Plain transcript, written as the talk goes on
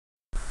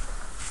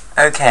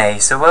Okay,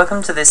 so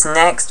welcome to this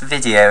next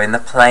video in the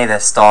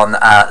playlist on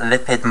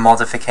lipid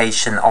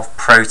modification of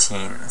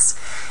proteins.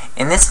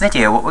 In this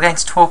video, what we're going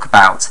to talk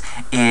about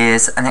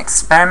is an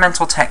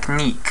experimental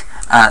technique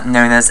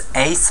known as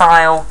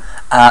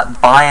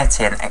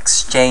acyl-biotin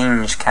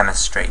exchange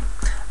chemistry.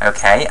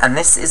 Okay, and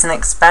this is an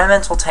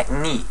experimental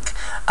technique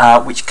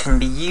which can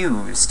be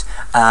used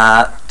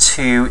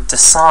to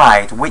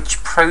decide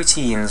which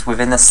proteins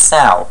within a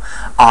cell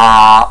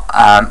are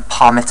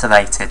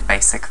palmitoylated,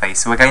 basically.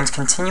 So we're going to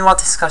continue our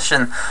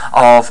discussion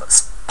of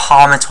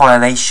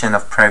palmitoylation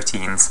of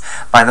proteins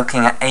by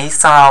looking at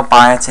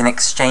acyl-biotin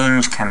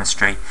exchange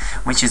chemistry,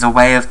 which is a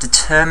way of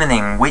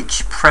determining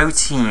which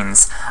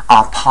proteins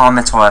are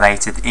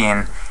palmitoylated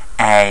in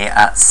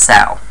a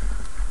cell.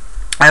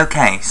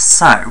 Okay,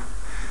 so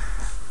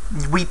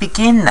we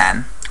begin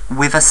then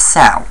with a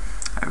cell,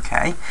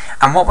 okay,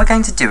 and what we're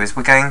going to do is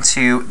we're going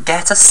to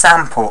get a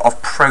sample of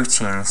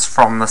proteins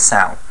from the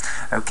cell.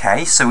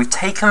 Okay, so we've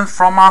taken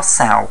from our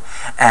cell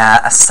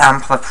a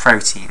sample of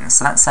proteins.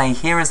 So let's say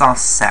here is our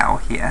cell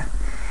here,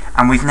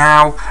 and we've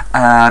now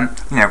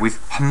we've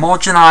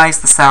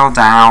homogenized the cell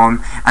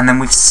down, and then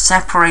we've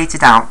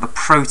separated out the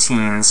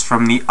proteins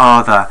from the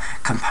other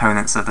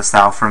components of the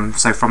cell, from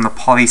the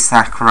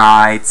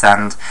polysaccharides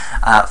and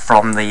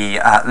from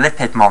the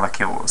lipid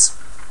molecules.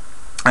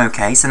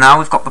 Okay, so now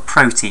we've got the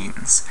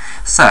proteins.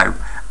 So,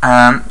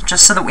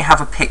 just so that we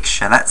have a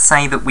picture, let's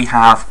say that we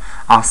have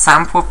our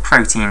sample of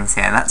proteins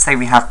here. Let's say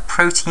we have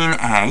protein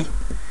A,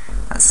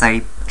 let's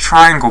say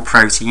triangle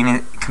protein,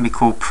 it can be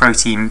called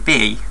protein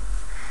B,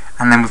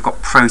 and then we've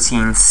got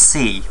protein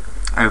C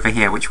over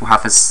here, which we'll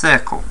have as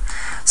circle.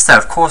 So,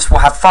 of course,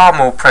 we'll have far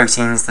more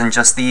proteins than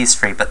just these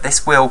three, but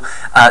this will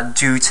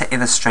do to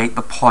illustrate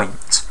the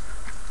point.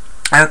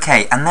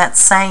 Okay, and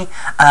let's say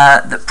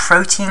that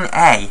protein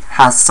A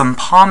has some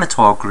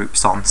palmitoyl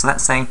groups on. So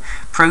let's say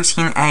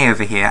protein A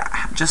over here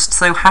just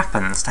so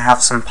happens to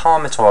have some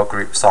palmitoyl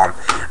groups on.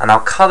 And I'll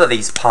colour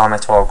these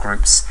palmitoyl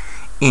groups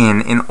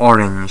in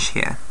orange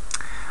here.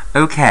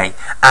 Okay,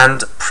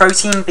 and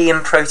protein B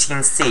and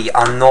protein C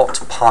are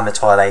not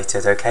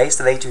palmitoylated, okay,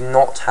 so they do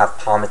not have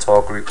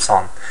palmitoyl groups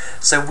on.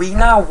 So we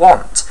now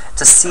want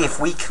to see if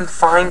we can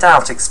find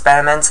out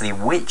experimentally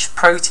which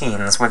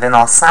proteins within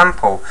our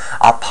sample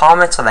are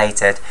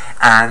palmitoylated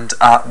and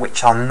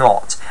which are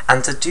not.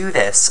 And to do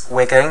this,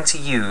 we're going to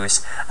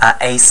use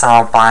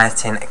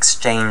acyl-biotin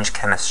exchange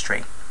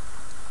chemistry.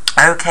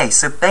 Okay,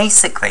 so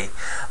basically,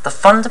 the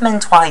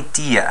fundamental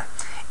idea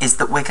is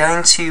that we're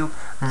going to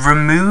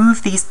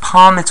remove these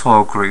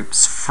palmitoyl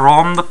groups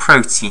from the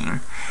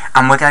protein,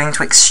 and we're going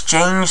to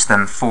exchange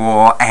them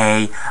for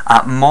a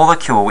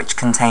molecule which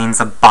contains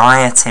a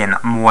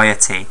biotin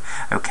moiety.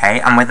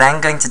 Okay, and we're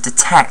then going to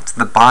detect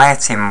the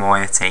biotin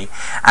moiety,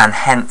 and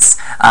hence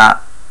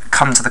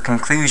come to the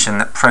conclusion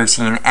that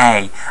protein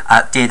A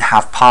did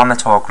have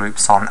palmitoyl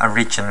groups on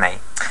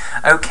originally.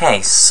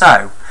 Okay,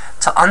 so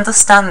to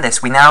understand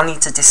this, we now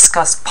need to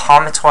discuss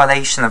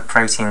palmitoylation of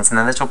proteins in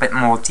a little bit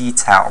more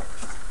detail.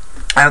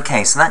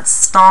 Okay, so let's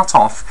start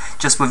off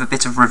just with a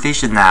bit of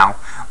revision now.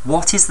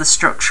 What is the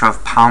structure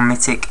of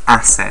palmitic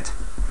acid?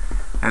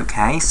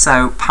 Okay,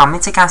 so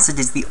palmitic acid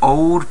is the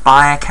old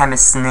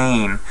biochemist's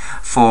name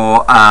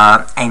for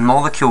a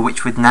molecule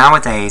which would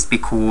nowadays be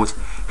called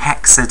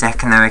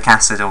hexadecanoic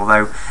acid,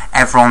 although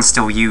everyone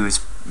still uses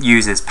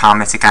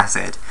palmitic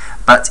acid.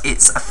 But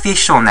its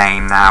official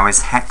name now is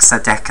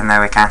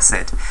hexadecanoic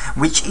acid,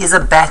 which is a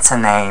better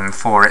name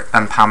for it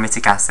than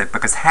palmitic acid,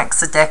 because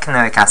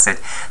hexadecanoic acid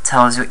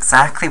tells you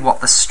exactly what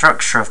the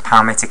structure of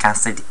palmitic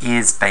acid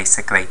is,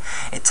 basically.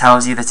 It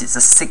tells you that it's a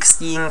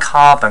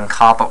 16-carbon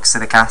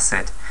carboxylic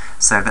acid.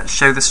 So let's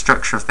show the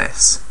structure of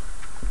this.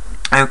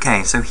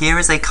 Okay, so here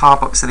is a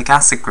carboxylic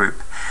acid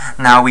group.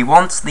 Now we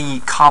want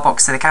the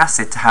carboxylic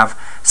acid to have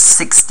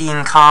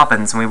 16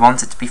 carbons, and we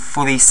want it to be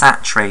fully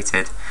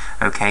saturated.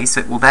 Okay, so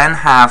it will then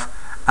have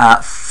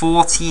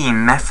 14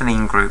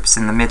 methylene groups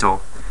in the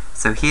middle.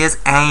 So here's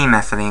a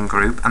methylene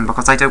group, and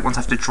because I don't want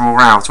to have to draw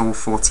out all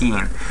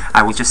 14,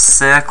 I will just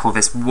circle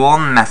this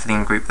one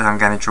methylene group that I'm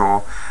going to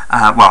draw,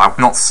 well, I'll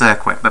not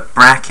circle it, but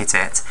bracket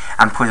it,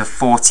 and put a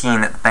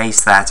 14 at the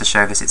base there to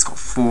show that it's got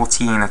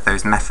 14 of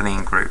those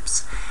methylene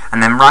groups.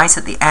 And then right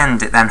at the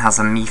end, it then has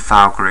a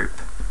methyl group.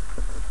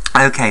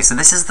 Okay, so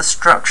this is the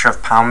structure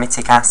of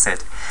palmitic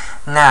acid.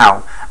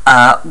 Now,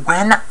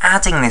 when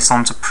adding this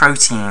onto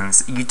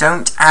proteins, you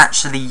don't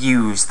actually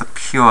use the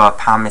pure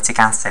palmitic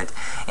acid.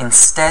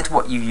 Instead,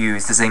 what you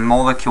use is a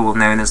molecule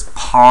known as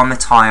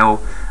palmitoyl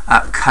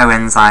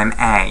coenzyme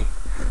A.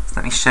 So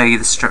let me show you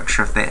the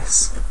structure of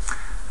this.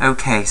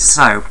 Okay,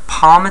 so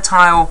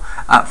palmitoyl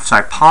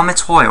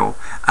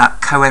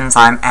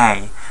coenzyme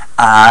A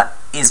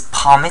is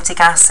palmitic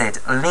acid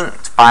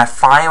linked by a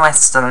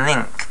thioester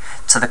link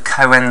to the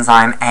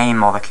coenzyme A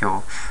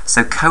molecule.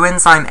 So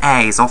coenzyme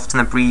A is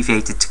often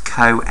abbreviated to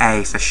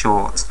CoA for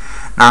short.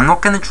 Now I'm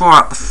not going to draw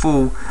out the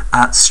full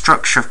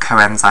structure of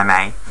coenzyme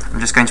A. I'm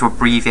just going to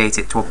abbreviate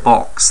it to a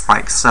box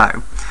like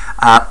so.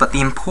 But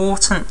the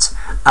important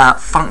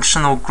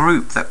functional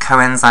group that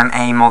coenzyme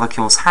A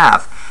molecules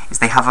have is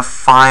they have a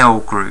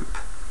thiol group.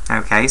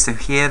 Okay, so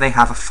here they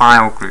have a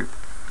thiol group.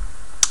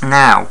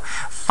 Now,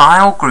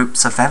 thiol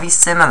groups are very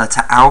similar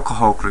to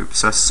alcohol groups.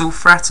 So a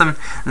sulfur atom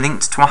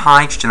linked to a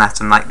hydrogen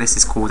atom like this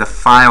is called a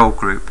thiol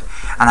group.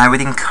 And I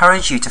would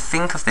encourage you to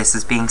think of this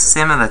as being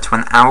similar to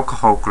an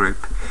alcohol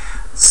group.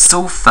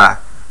 Sulfur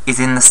is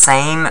in the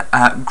same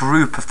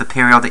group of the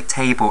periodic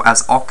table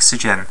as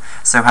oxygen,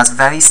 so has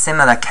very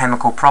similar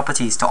chemical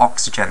properties to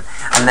oxygen,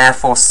 and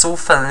therefore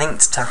sulfur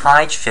linked to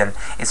hydrogen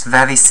is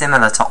very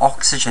similar to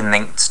oxygen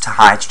linked to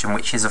hydrogen,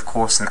 which is of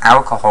course an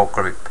alcohol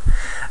group.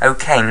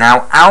 Okay,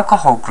 now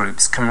alcohol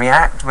groups can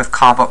react with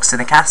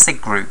carboxylic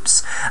acid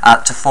groups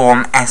to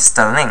form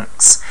ester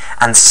links,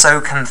 and so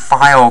can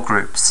thiol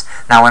groups.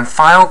 Now when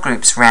thiol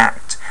groups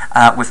react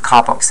with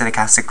carboxylic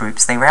acid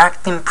groups, they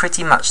react in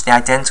pretty much the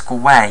identical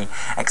way,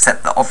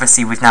 except that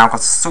obviously we've now got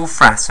a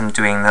sulfur atom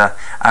doing the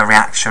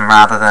reaction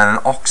rather than an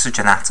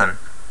oxygen atom.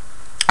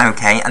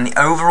 Okay, and the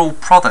overall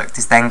product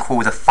is then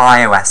called a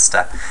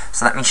thioester.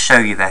 So let me show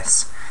you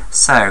this.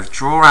 So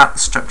draw out the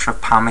structure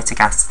of palmitic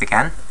acid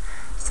again.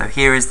 So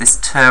here is this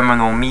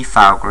terminal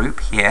methyl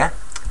group here.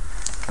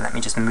 Okay, let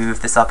me just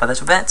move this up a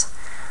little bit.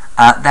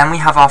 Then we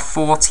have our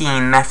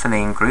 14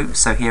 methylene group.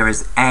 So here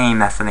is a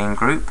methylene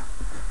group.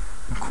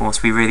 Of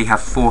course, we really have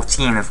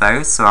 14 of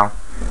those, so I'll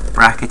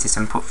bracket it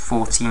and put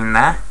 14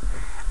 there.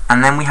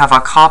 And then we have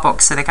our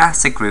carboxylic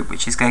acid group,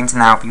 which is going to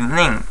now be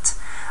linked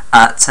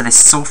to this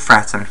sulfur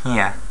atom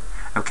here.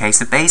 Okay,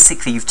 so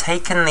basically you've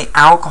taken the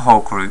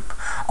alcohol group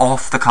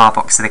off the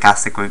carboxylic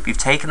acid group, you've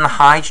taken the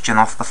hydrogen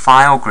off the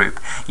thiol group,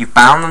 you've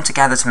bound them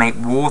together to make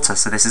water,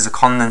 so this is a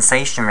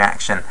condensation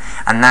reaction,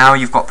 and now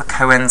you've got the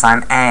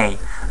coenzyme A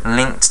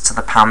linked to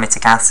the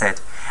palmitic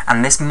acid.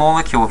 And this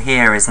molecule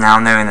here is now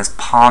known as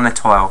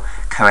palmitoyl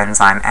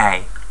coenzyme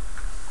A.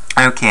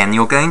 Okay, and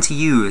you're going to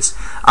use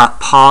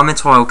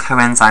palmitoyl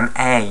coenzyme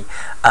A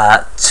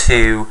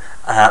to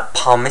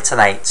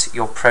palmitylate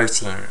your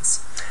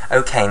proteins.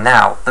 Okay,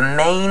 now, the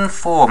main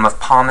form of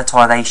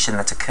palmitylation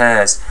that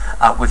occurs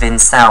within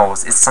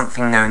cells is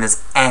something known as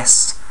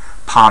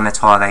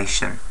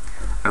S-palmitylation,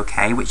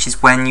 okay, which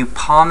is when you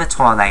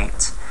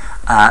palmitylate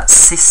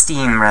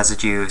cysteine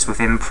residues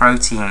within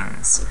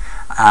proteins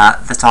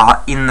that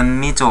are in the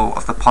middle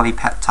of the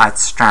polypeptide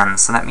strand.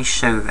 So let me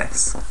show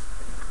this.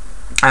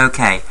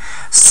 Okay,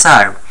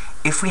 so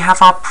if we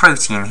have our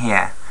protein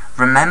here,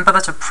 remember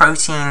that a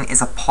protein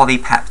is a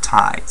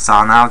polypeptide. So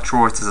I'll now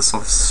draw it as a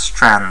sort of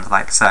strand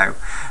like so.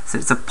 So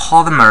it's a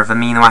polymer of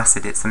amino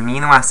acid. It's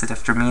amino acid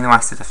after amino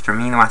acid after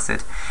amino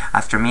acid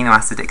after amino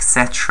acid,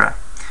 etc.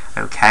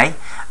 Okay,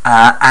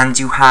 and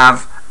you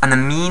have an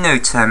amino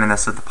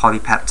terminus of the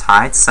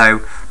polypeptide,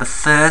 so the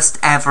first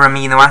ever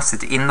amino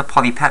acid in the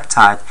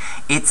polypeptide,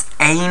 its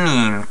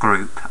amine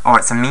group, or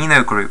its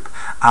amino group,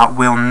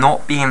 will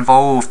not be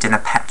involved in a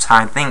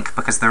peptide link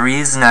because there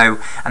is no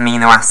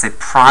amino acid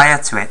prior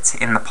to it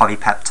in the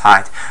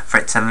polypeptide for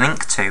it to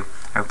link to,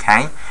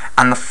 okay?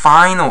 And the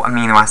final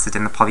amino acid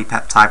in the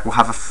polypeptide will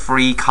have a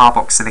free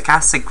carboxylic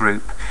acid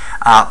group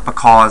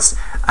because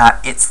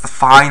it's the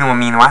final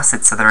amino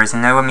acid, so there is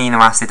no amino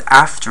acid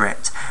after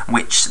it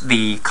which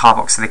the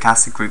carboxylic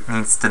acid group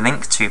needs to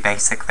link to,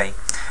 basically.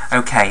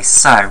 Okay,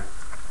 so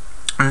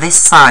this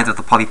side of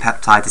the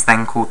polypeptide is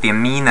then called the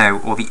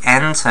amino or the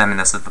N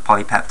terminus of the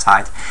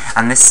polypeptide,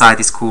 and this side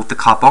is called the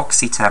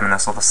carboxy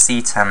terminus or the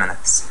C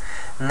terminus.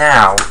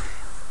 Now,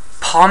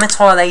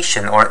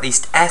 palmitylation, or at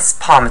least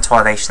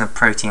S-palmitylation of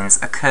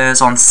proteins,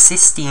 occurs on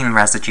cysteine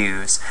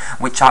residues,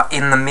 which are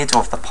in the middle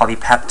of the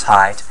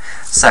polypeptide.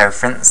 So,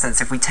 for instance,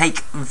 if we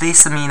take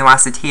this amino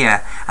acid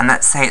here, and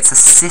let's say it's a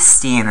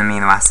cysteine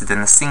amino acid,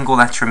 and the single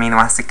letter amino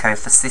acid code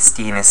for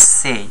cysteine is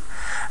C.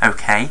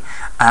 Okay,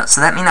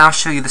 so let me now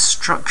show you the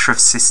structure of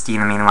cysteine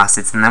amino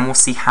acids, and then we'll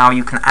see how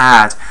you can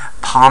add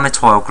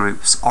palmitoyl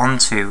groups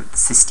onto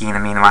cysteine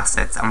amino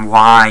acids, and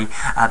why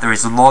there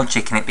is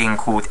logic in it being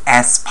called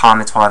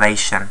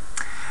S-palmitylation.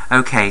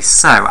 Okay,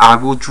 so I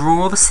will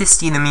draw the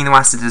cysteine amino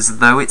acid as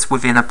though it's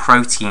within a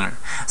protein.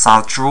 So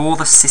I'll draw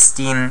the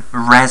cysteine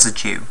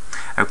residue.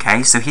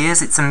 Okay, so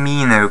here's its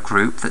amino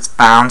group that's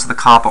bound to the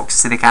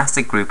carboxylic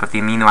acid group of the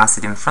amino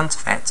acid in front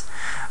of it.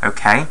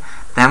 Okay,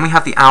 then we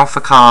have the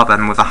alpha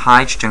carbon with a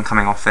hydrogen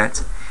coming off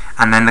it,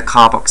 and then the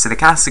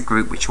carboxylic acid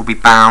group, which will be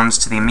bound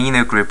to the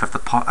amino group of the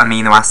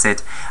amino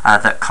acid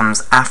that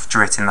comes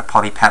after it in the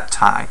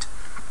polypeptide.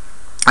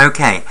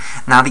 Okay,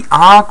 now the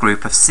R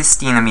group of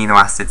cysteine amino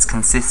acids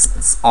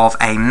consists of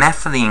a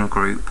methylene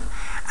group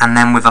and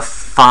then with a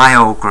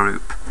thiol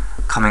group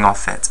coming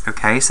off it.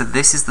 Okay, so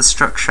this is the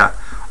structure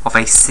of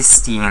a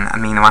cysteine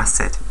amino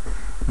acid.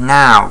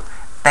 Now,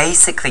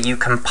 basically you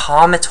can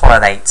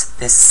palmitylate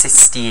this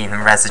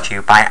cysteine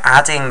residue by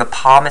adding the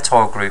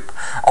palmitoyl group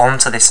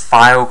onto this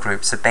thiol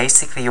group. So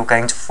basically you're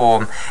going to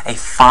form a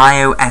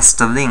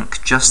thioester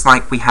link, just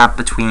like we had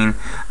between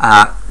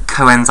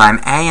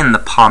coenzyme A and the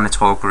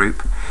palmitoyl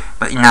group,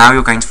 but now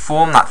you're going to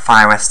form that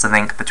thioester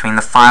link between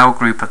the thiol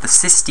group of the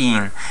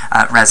cysteine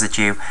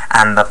residue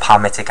and the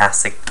palmitic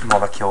acid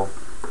molecule.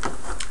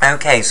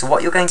 Okay, so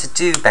what you're going to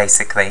do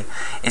basically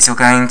is you're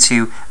going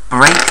to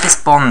break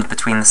this bond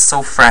between the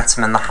sulfur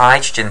atom and the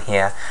hydrogen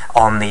here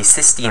on the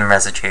cysteine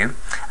residue,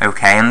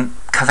 okay, and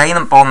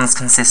covalent bonds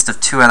consist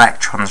of 2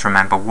 electrons,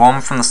 remember,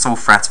 one from the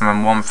sulfur atom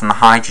and one from the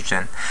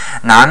hydrogen.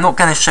 Now, I'm not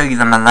going to show you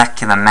the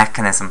molecular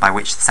mechanism by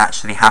which this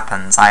actually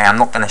happens. I am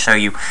not going to show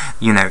you,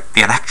 the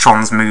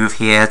electrons move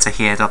here to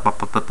here, blah, blah,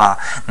 blah, blah, blah.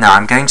 No,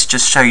 I'm going to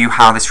just show you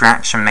how this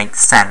reaction makes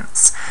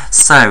sense.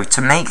 So,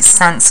 to make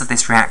sense of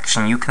this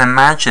reaction, you can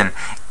imagine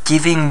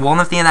giving one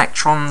of the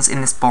electrons in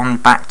this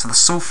bond back to the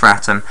sulfur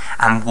atom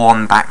and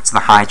one back to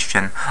the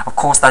hydrogen. Of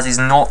course, that is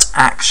not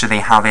actually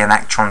how the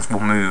electrons will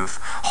move.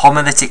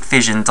 Homolytic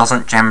fission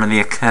doesn't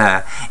generally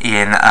occur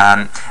in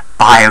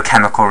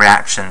biochemical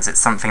reactions. It's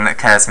something that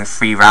occurs in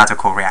free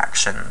radical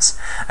reactions.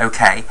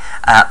 Okay,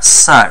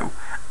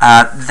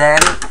 then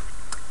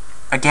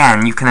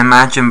again, you can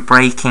imagine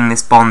breaking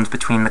this bond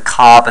between the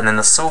carbon and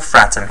the sulfur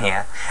atom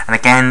here. And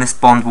again, this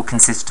bond will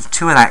consist of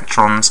 2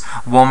 electrons,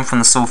 one from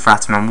the sulfur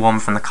atom and one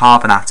from the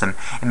carbon atom.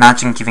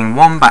 Imagine giving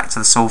one back to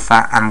the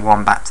sulfur and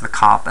one back to the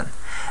carbon.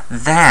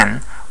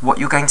 Then, what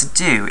you're going to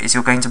do is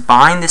you're going to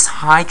bind this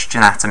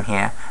hydrogen atom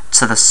here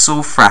to the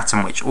sulfur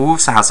atom, which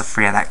also has a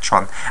free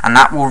electron, and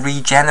that will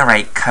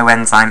regenerate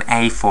coenzyme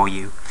A for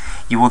you.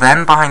 You will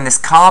then bind this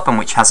carbon,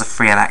 which has a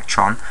free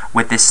electron,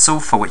 with this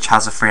sulfur, which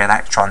has a free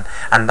electron,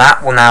 and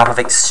that will now have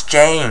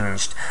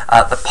exchanged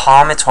the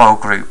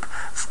palmitoyl group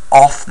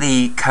off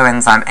the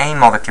coenzyme A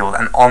molecule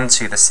and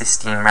onto the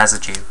cysteine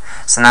residue.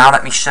 So now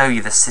let me show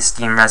you the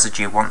cysteine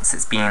residue once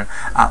it's been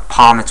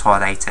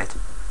palmitoylated.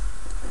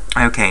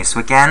 Okay, so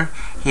again,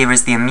 here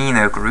is the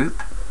amino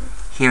group,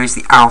 here is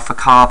the alpha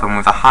carbon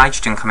with a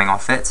hydrogen coming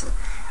off it,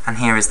 and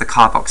here is the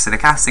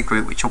carboxylic acid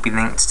group, which will be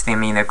linked to the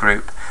amino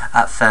group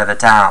further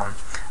down.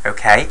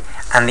 Okay,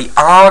 and the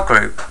R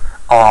group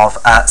of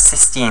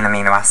cysteine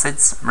amino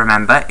acids,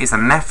 remember, is a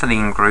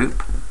methylene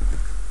group,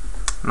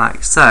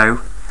 like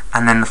so,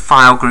 and then the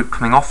thiol group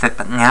coming off it,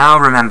 but now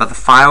remember the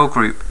thiol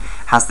group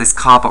has this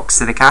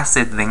carboxylic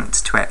acid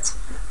linked to it.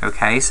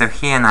 Okay, so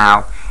here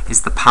now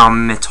is the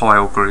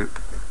palmitoyl group.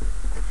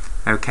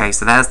 Okay,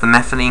 so there's the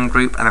methylene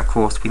group, and of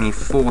course we need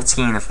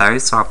 14 of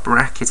those, so I'll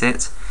bracket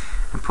it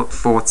and put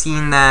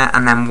 14 there,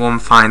 and then one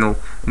final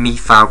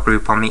methyl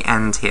group on the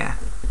end here.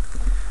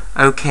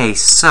 Okay,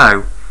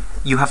 so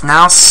you have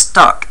now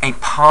stuck a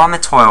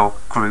palmitoyl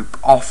group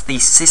off the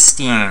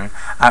cysteine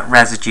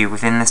residue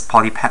within this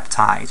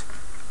polypeptide.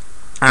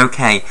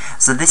 Okay,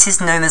 so this is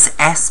known as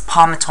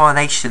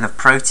S-palmitoylation of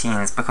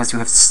proteins because you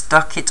have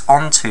stuck it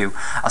onto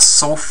a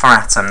sulfur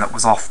atom that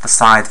was off the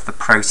side of the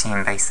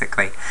protein,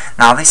 basically.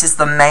 Now, this is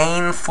the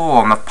main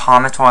form of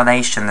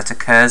palmitoylation that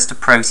occurs to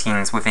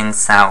proteins within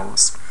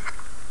cells.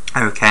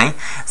 Okay,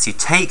 so you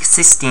take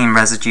cysteine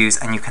residues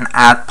and you can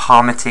add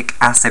palmitic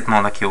acid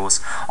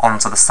molecules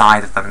onto the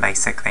side of them,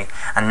 basically.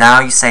 And now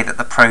you say that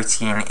the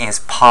protein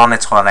is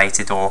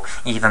palmitoylated, or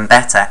even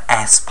better,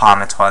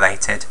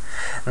 S-palmitoylated.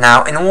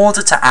 Now, in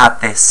order to add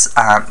this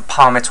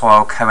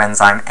palmitoyl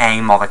coenzyme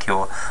A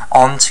molecule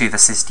onto the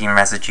cysteine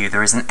residue,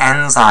 there is an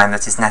enzyme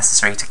that is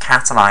necessary to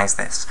catalyze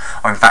this,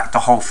 or in fact a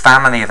whole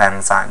family of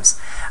enzymes.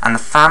 And the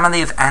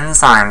family of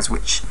enzymes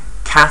which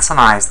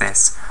catalyze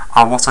this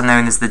are what are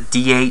known as the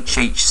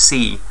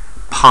DHHC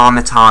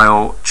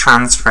palmitoyl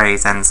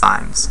transferase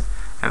enzymes.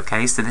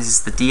 Okay, so this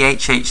is the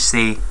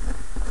DHHC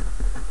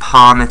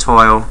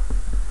palmitoyl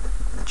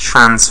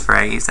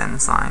transferase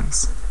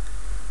enzymes.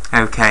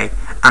 Okay,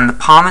 and the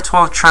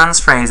palmitoyl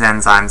transferase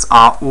enzymes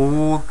are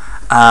all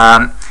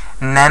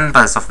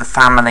members of the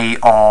family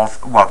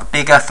of, well, the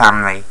bigger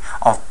family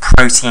of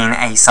protein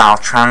acyl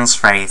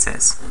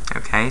transferases.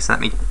 Okay, so let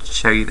me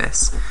show you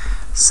this.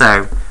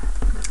 So,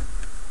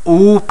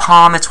 all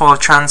palmitoyl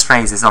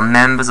transferases are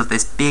members of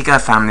this bigger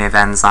family of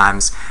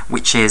enzymes,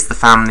 which is the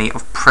family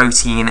of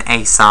protein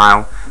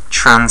acyl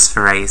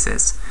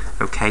transferases.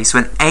 Okay, so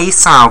an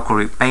acyl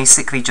group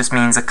basically just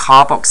means a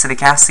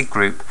carboxylic acid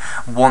group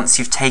once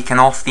you've taken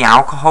off the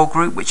alcohol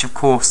group, which of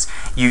course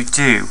you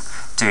do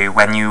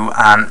when you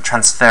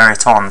transfer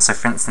it on. So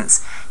for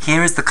instance,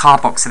 here is the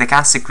carboxylic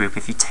acid group.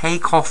 If you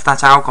take off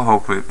that alcohol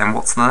group, then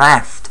what's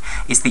left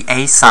is the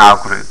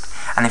acyl group.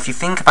 And if you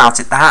think about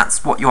it,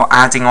 that's what you're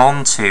adding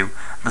on to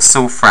the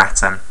sulfur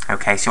atom.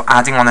 Okay, so you're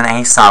adding on an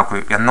acyl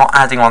group, you're not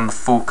adding on the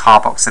full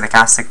carboxylic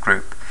acid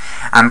group.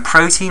 And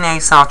protein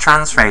acyl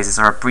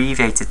transferases are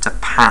abbreviated to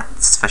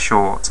PATs for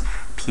short,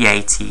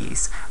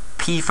 PATs.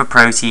 P for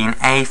protein,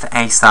 A for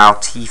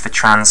acyl, T for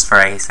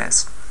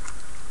transferases.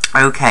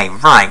 Okay,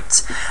 right.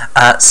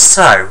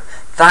 So,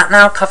 that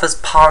now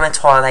covers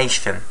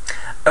palmitoylation.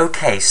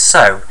 Okay,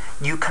 so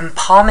you can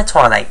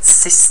palmitoylate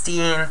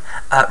cysteine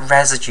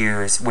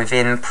residues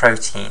within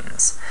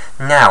proteins.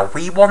 Now,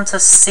 we want to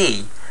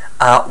see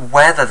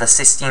whether the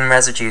cysteine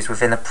residues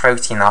within a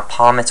protein are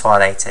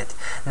palmitoylated.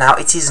 Now,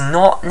 it is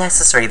not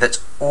necessary that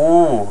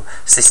all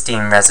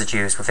cysteine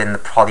residues within the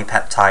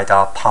polypeptide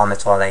are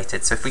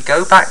palmitoylated. So if we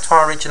go back to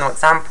our original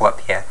example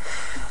up here,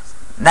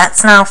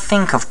 Let's now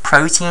think of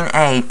protein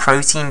A,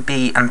 protein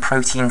B, and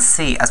protein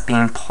C as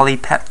being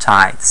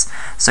polypeptides.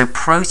 So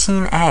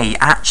protein A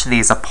actually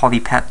is a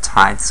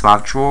polypeptide, so I'll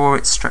draw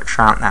its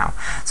structure out now.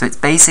 So it's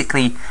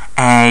basically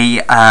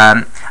a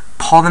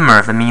polymer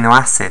of amino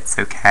acids,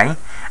 okay?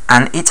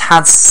 And it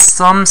has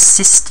some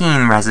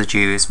cysteine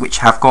residues which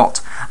have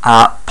got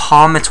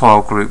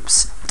palmitoyl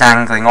groups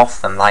dangling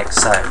off them, like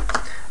so.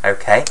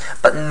 Okay,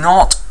 but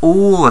not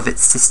all of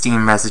its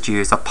cysteine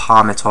residues are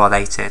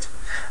palmitoylated.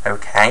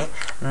 Okay,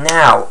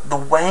 now the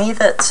way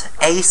that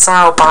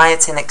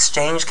acyl-biotin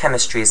exchange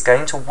chemistry is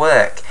going to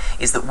work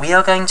is that we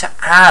are going to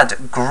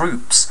add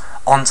groups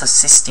onto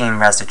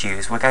cysteine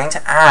residues. We're going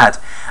to add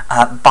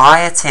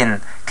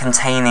biotin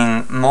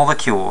containing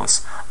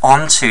molecules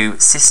onto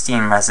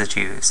cysteine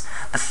residues.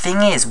 The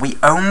thing is, we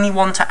only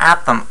want to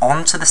add them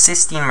onto the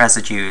cysteine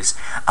residues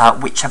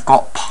which have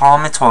got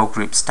palmitoyl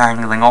groups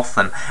dangling off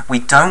them. We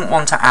don't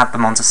want to add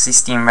them onto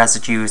cysteine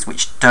residues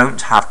which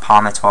don't have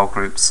palmitoyl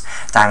groups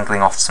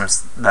dangling off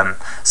them.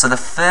 So the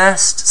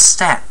first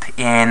step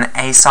in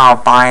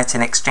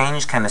acyl-biotin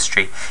exchange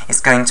chemistry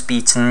is going to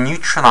be to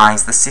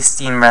neutralize the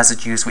cysteine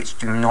residues which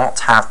do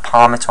not have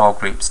palmitoyl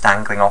groups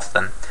dangling off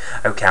them.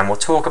 Okay, and we'll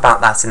talk about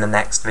that in the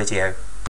next video.